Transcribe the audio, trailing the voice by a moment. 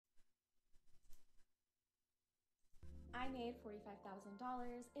I made $45,000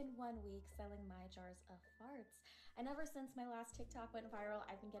 in 1 week selling my jars of farts. And ever since my last TikTok went viral,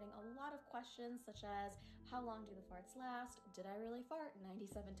 I've been getting a lot of questions such as how long do the farts last? Did I really fart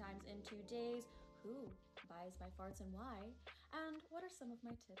 97 times in 2 days? Who buys my farts and why? And what are some of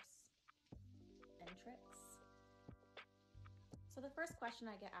my tips and tricks? So the first question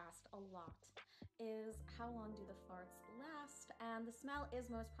I get asked a lot is how long do the farts last? And the smell is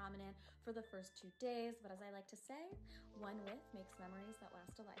most prominent for the first 2 days, but as I like to say, one whiff makes memories that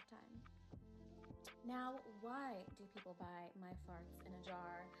last a lifetime. Now, why do people buy my farts in a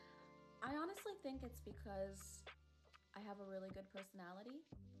jar? I honestly think it's because I have a really good personality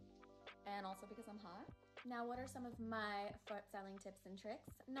and also because I'm hot. Now, what are some of my fart selling tips and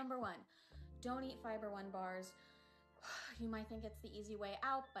tricks? Number one, don't eat Fiber One bars. You might think it's the easy way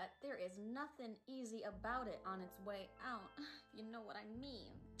out, but there is nothing easy about it on its way out. You know what I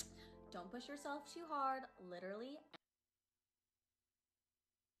mean. Don't push yourself too hard, literally.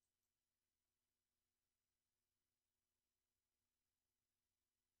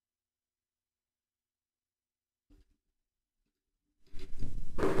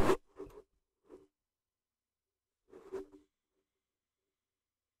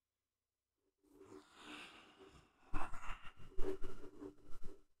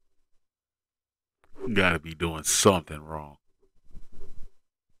 Gotta be doing something wrong.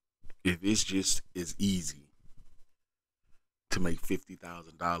 If it's just as easy to make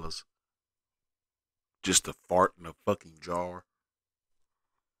 $50,000 just to fart in a fucking jar,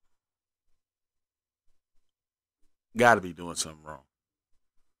 gotta be doing something wrong.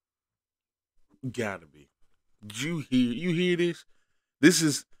 Gotta be. Did you hear this? This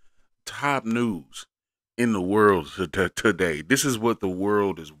is top news in the world today. This is what the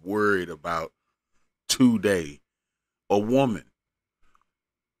world is worried about today. A woman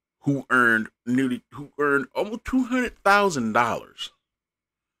who earned almost $200,000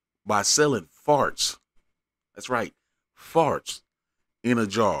 by selling farts. That's right, farts in a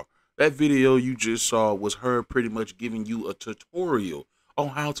jar. That video you just saw was her pretty much giving you a tutorial on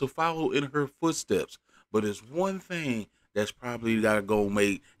how to follow in her footsteps. But it's one thing that's probably not gonna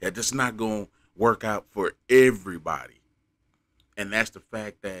make that's not gonna work out for everybody. And that's the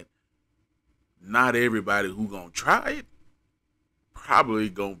fact that not everybody who gonna try it probably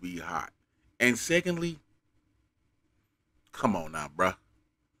gonna be hot. And secondly, come on now, bruh.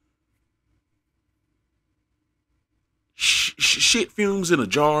 Shit fumes in a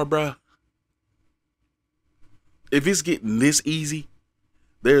jar, bruh. If it's getting this easy,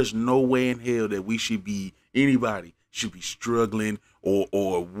 there's no way in hell that we should be anybody should be struggling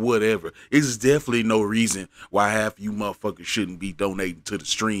or whatever. It's definitely no reason why half you motherfuckers shouldn't be donating to the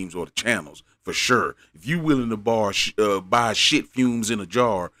streams or the channels for sure. If you willing to buy shit fumes in a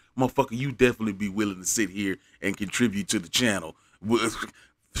jar, motherfucker, you definitely be willing to sit here and contribute to the channel.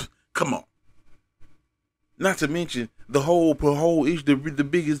 Come on. Not to mention the whole issue. The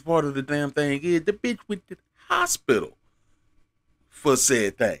biggest part of the damn thing is the bitch with the hospital for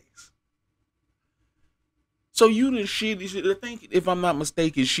said things. So you done I think if I'm not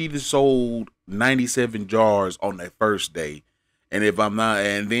mistaken, she just sold 97 jars on that first day. And if I'm not,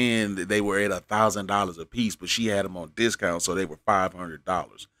 and then they were at $1,000 a piece, but she had them on discount, so they were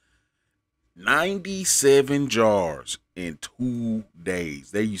 $500. 97 jars in 2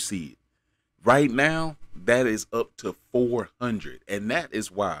 days. There you see it. Right now, that is up to 400, and that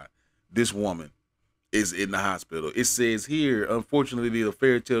is why this woman is in the hospital. It says here, unfortunately, the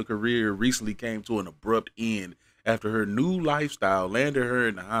fairy tale career recently came to an abrupt end after her new lifestyle landed her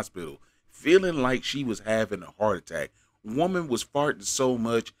in the hospital, feeling like she was having a heart attack. Woman was farting so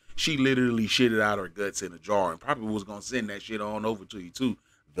much, she literally shitted out her guts in a jar and probably was going to send that shit on over to you, too.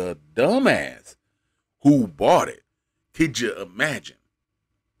 The dumbass who bought it. Could you imagine?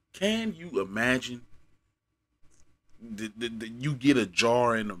 Can you imagine you get a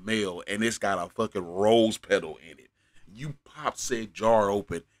jar in the mail and it's got a fucking rose petal in it. You pop said jar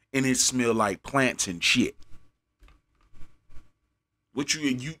open and it smell like plants and shit. What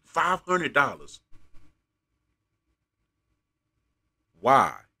you $500?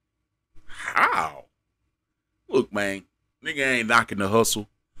 Why? How? Look, man, nigga ain't knocking the hustle,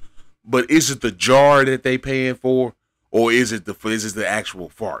 but is it the jar that they paying for, or is it the actual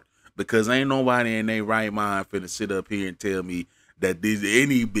fart? Because ain't nobody in their right mind finna sit up here and tell me that this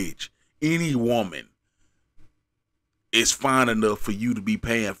any bitch, any woman is fine enough for you to be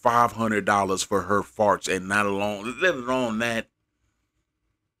paying $500 for her farts and not alone, let alone that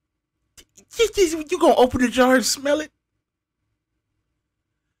you gonna open the jar and smell it?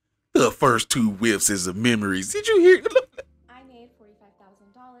 The first two whiffs is the memories. Did you hear? Look, I made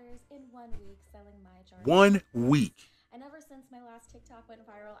 $45,000 in 1 week selling my jars of 1 farts. week. And ever since my last TikTok went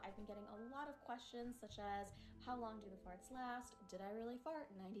viral, I've been getting a lot of questions such as how long do the farts last? Did I really fart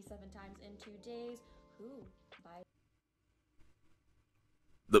 97 times in 2 days? Who? By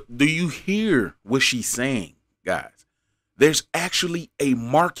Do you hear what she's saying, guys? There's actually a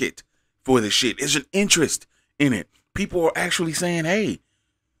market for this shit. There's an interest in it. People are actually saying, hey,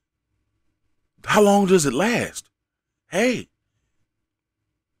 how long does it last? Hey,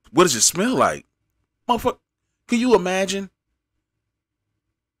 what does it smell like? Motherfucker, can you imagine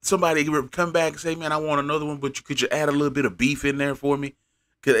somebody come back and say, man, I want another one, but could you add a little bit of beef in there for me?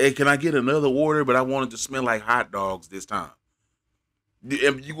 Can I get another order, but I want it to smell like hot dogs this time?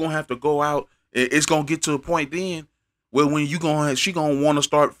 You're going to have to go out. It's going to get to a point then where when she going to want to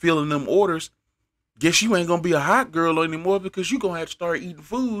start filling them orders, guess you ain't going to be a hot girl anymore because you're going to have to start eating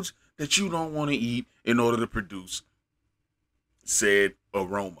foods that you don't want to eat in order to produce said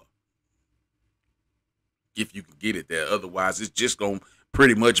aroma. If you can get it there. Otherwise, it's just going to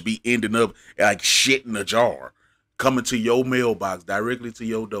pretty much be ending up like shit in a jar coming to your mailbox directly to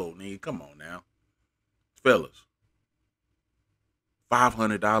your door. Nigga, come on now. Fellas.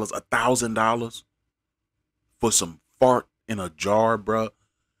 $500, $1,000 for some fart in a jar, bruh.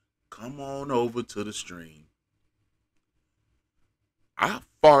 Come on over to the stream. I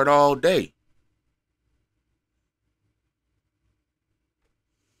fart all day.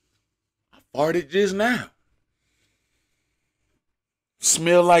 I farted just now.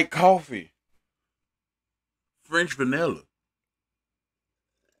 Smell like coffee. French vanilla.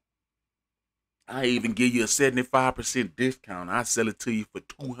 I even give you a 75% discount. I sell it to you for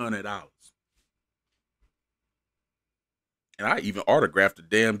 $200. And I even autographed the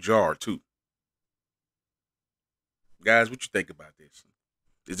damn jar too. Guys, what you think about this?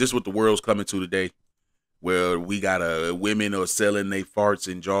 Is this what the world's coming to today? Where we got women are selling their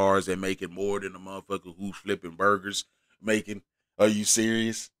farts in jars and making more than the motherfucker who's flipping burgers making. Are you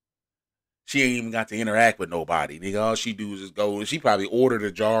serious? She ain't even got to interact with nobody. Nigga, all she do is just go and she probably order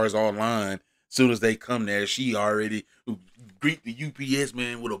the jars online. Soon as they come there, she already greet the UPS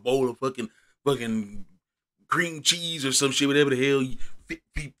man with a bowl of fucking cream cheese or some shit, whatever the hell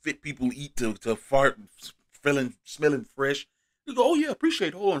fit people eat to fart, smelling fresh. You go, oh yeah, appreciate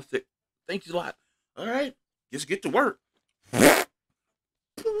it. Hold on a sec. Thank you a lot. All right, just get to work.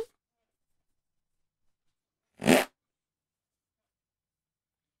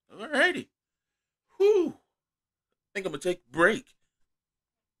 All righty. Whew. Think I'm gonna take a break.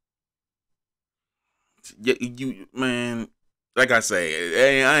 Yeah, you man. Like I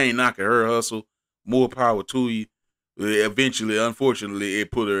say, I ain't knocking her hustle. More power to you. Eventually, unfortunately,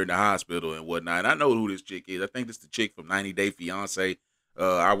 it put her in the hospital and whatnot. And I know who this chick is. I think this is the chick from 90 Day Fiance.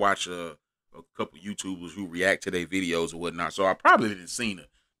 I watch a couple YouTubers who react to their videos and whatnot, so I probably didn't seen her.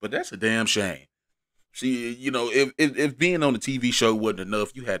 But that's a damn shame. She, if being on the TV show wasn't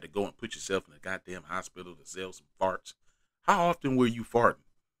enough, you had to go and put yourself in a goddamn hospital to sell some farts. How often were you farting?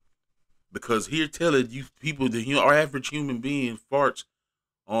 Because here telling you people, our average human being farts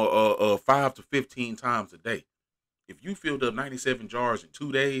 5 to 15 times a day. If you filled up 97 jars in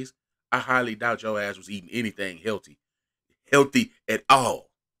 2 days, I highly doubt your ass was eating anything healthy at all.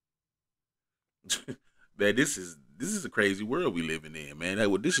 Man, this is a crazy world we living in, man.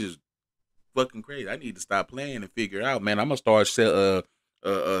 This is fucking crazy. I need to stop playing and figure out, man. I'm gonna start selling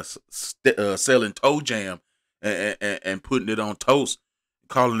toe jam and putting it on toast,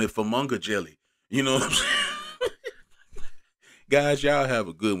 calling it Famunga jelly. You know what I'm saying? Guys, y'all have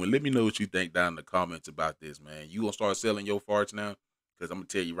a good one. Let me know what you think down in the comments about this, man. You gonna start selling your farts now? Because I'm gonna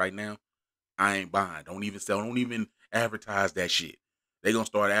tell you right now, I ain't buying. Don't even sell. Don't even advertise that shit. They gonna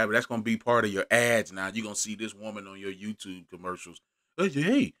start advertising. That's gonna be part of your ads now. You gonna see this woman on your YouTube commercials.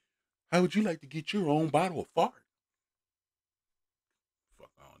 Hey, how would you like to get your own bottle of fart?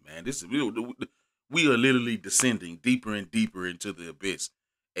 Fuck on, man. This is we are literally descending deeper and deeper into the abyss.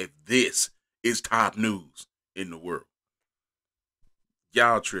 If this is top news in the world.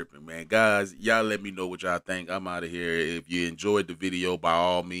 Y'all tripping, man. Guys, y'all let me know what y'all think. I'm out of here. If you enjoyed the video, by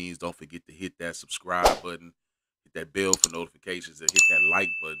all means, don't forget to hit that subscribe button, hit that bell for notifications, and hit that like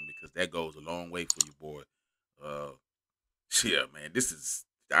button because that goes a long way for you, boy. Yeah, man.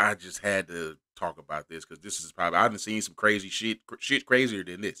 I just had to talk about this because this is probably, I've seen some crazy shit crazier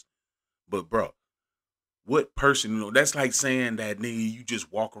than this. But, bro, what person, that's like saying that, nigga, you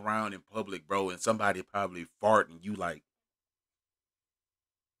just walk around in public, bro, and somebody probably fart and you like,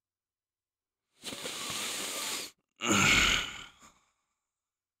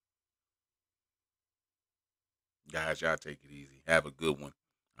 guys, y'all take it easy. Have a good one.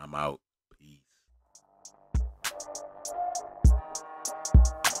 I'm out. Peace.